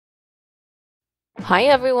Hi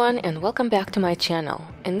everyone and welcome back to my channel.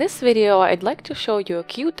 In this video I'd like to show you a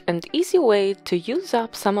cute and easy way to use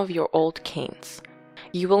up some of your old canes.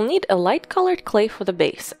 You will need a light colored clay for the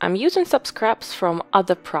base. I'm using some scraps from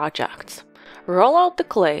other projects. Roll out the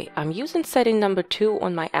clay. I'm using setting number 2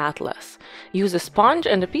 on my atlas. Use a sponge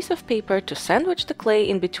and a piece of paper to sandwich the clay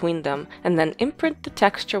in between them and then imprint the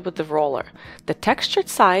texture with the roller. The textured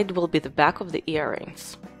side will be the back of the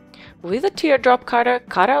earrings. With a teardrop cutter,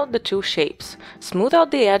 cut out the two shapes. Smooth out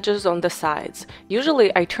the edges on the sides.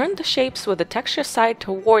 Usually I turn the shapes with the texture side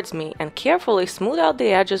towards me and carefully smooth out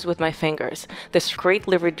the edges with my fingers. This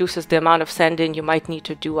greatly reduces the amount of sanding you might need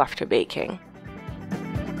to do after baking.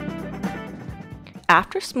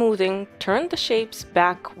 After smoothing, turn the shapes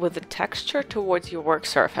back with the texture towards your work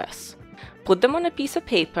surface. Put them on a piece of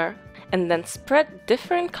paper and then spread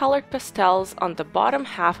different colored pastels on the bottom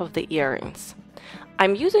half of the earrings.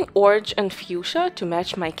 I'm using orange and fuchsia to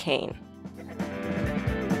match my cane.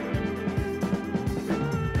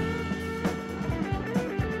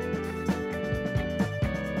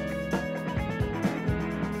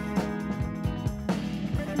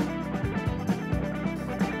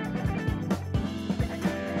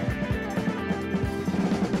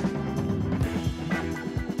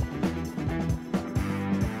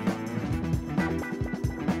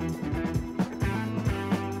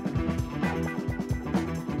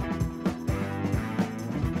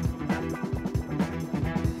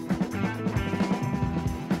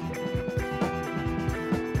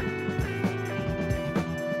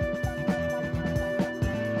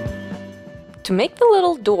 To make the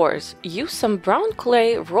little doors, use some brown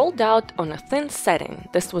clay rolled out on a thin setting.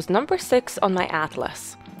 This was number 6 on my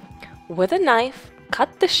atlas. With a knife,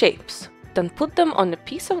 cut the shapes, then put them on a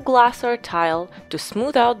piece of glass or tile to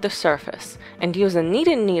smooth out the surface, and use a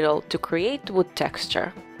kneading needle to create wood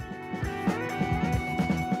texture.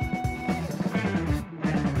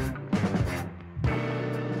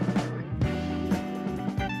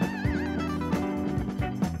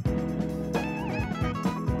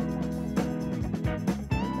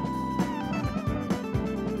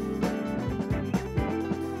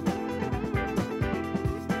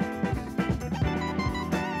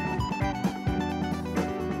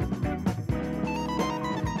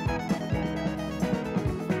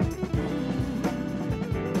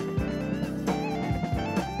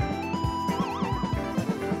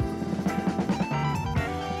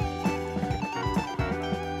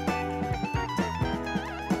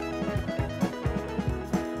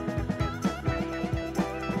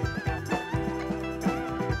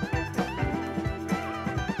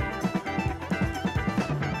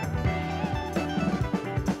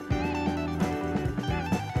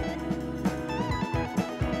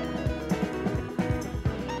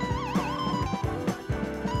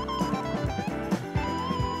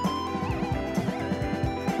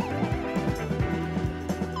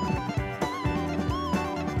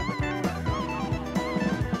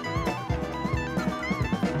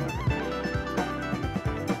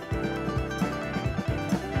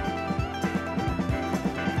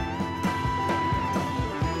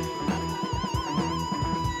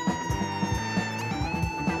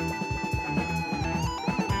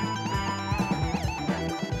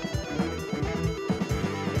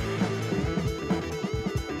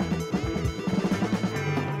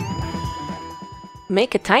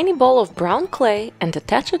 Make a tiny ball of brown clay and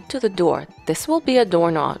attach it to the door. This will be a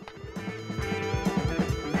doorknob.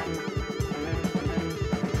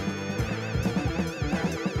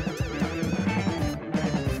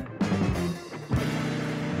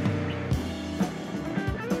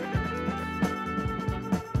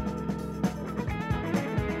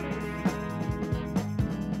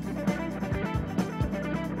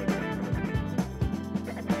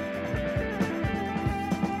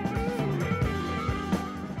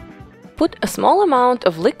 Put a small amount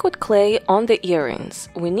of liquid clay on the earrings.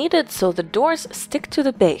 We need it so the doors stick to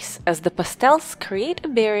the base, as the pastels create a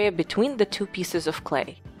barrier between the two pieces of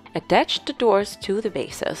clay. Attach the doors to the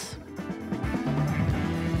bases.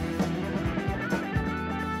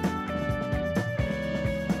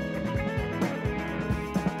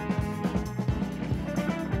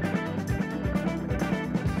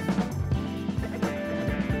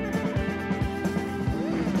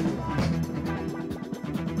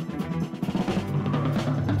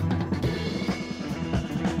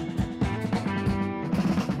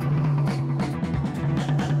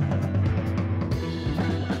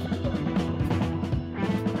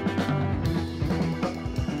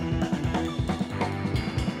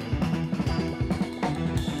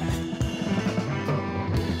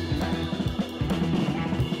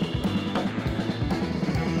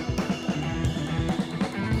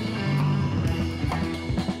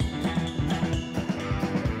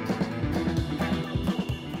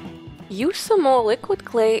 Use some more liquid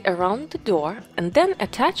clay around the door and then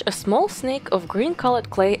attach a small snake of green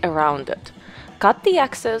colored clay around it. Cut the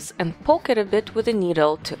excess and poke it a bit with a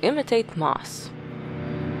needle to imitate moss.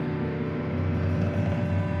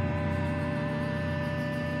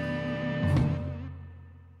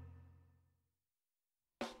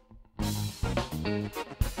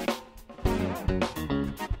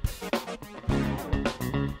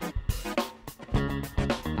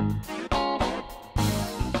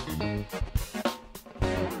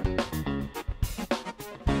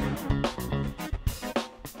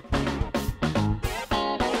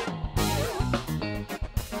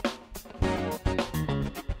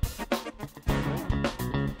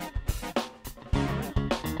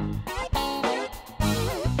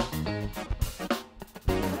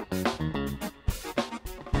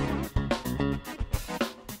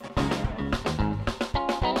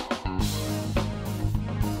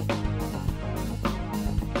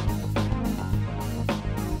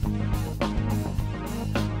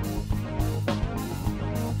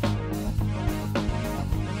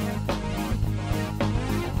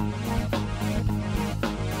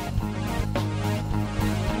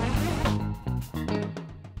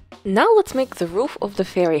 Now let's make the roof of the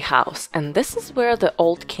fairy house, and this is where the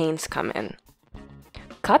old canes come in.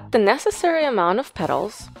 Cut the necessary amount of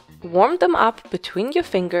petals, warm them up between your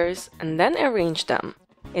fingers, and then arrange them.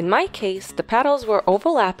 In my case, the petals were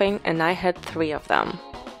overlapping and I had 3 of them.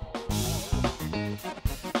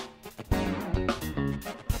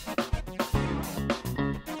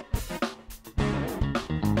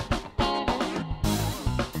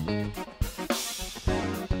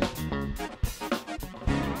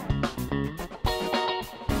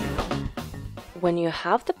 When you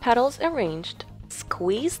have the petals arranged,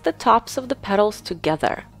 squeeze the tops of the petals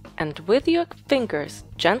together and with your fingers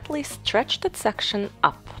gently stretch that section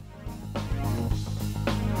up.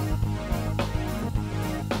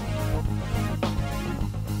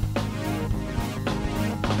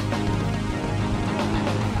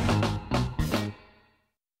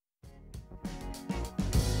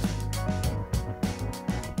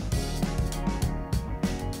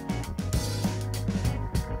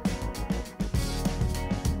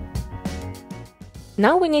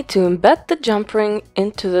 Now we need to embed the jump ring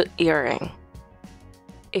into the earring.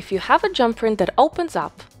 If you have a jump ring that opens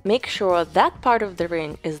up, make sure that part of the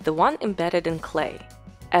ring is the one embedded in clay.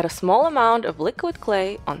 Add a small amount of liquid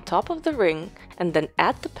clay on top of the ring and then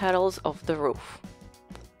add the petals of the roof.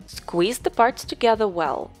 Squeeze the parts together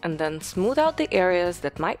well and then smooth out the areas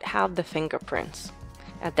that might have the fingerprints.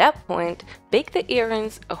 At that point, bake the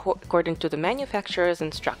earrings according to the manufacturer's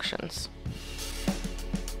instructions.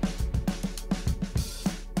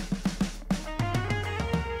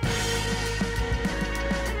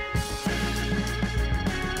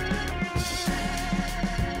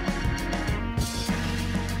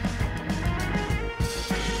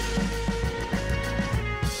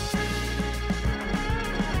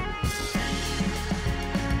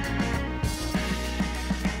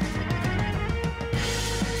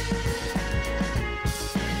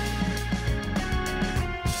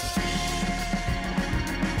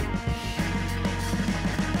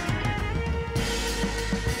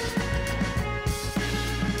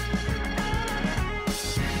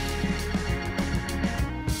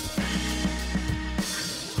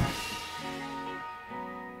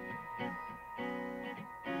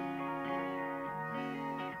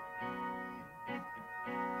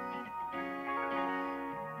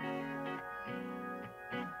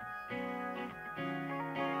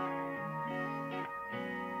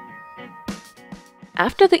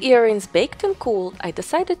 After the earrings baked and cooled, I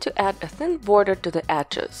decided to add a thin border to the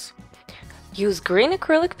edges. Use green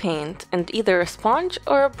acrylic paint and either a sponge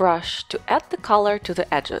or a brush to add the color to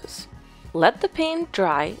the edges. Let the paint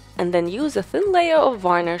dry and then use a thin layer of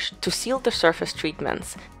varnish to seal the surface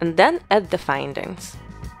treatments, and then add the findings.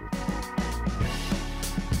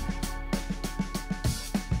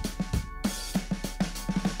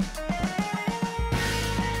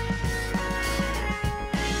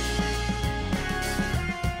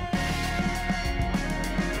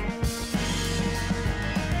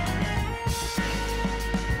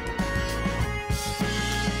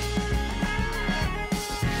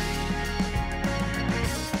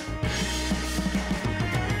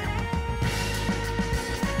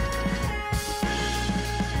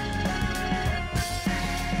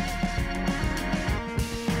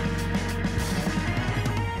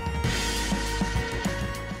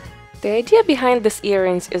 The idea behind these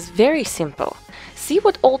earrings is very simple. See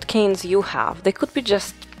what old canes you have. They could be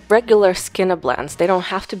just regular skinner blends. They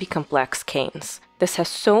don't have to be complex canes. This has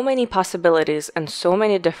so many possibilities and so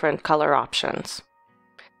many different color options.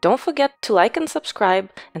 Don't forget to like and subscribe,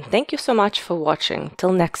 and thank you so much for watching.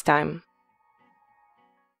 Till next time.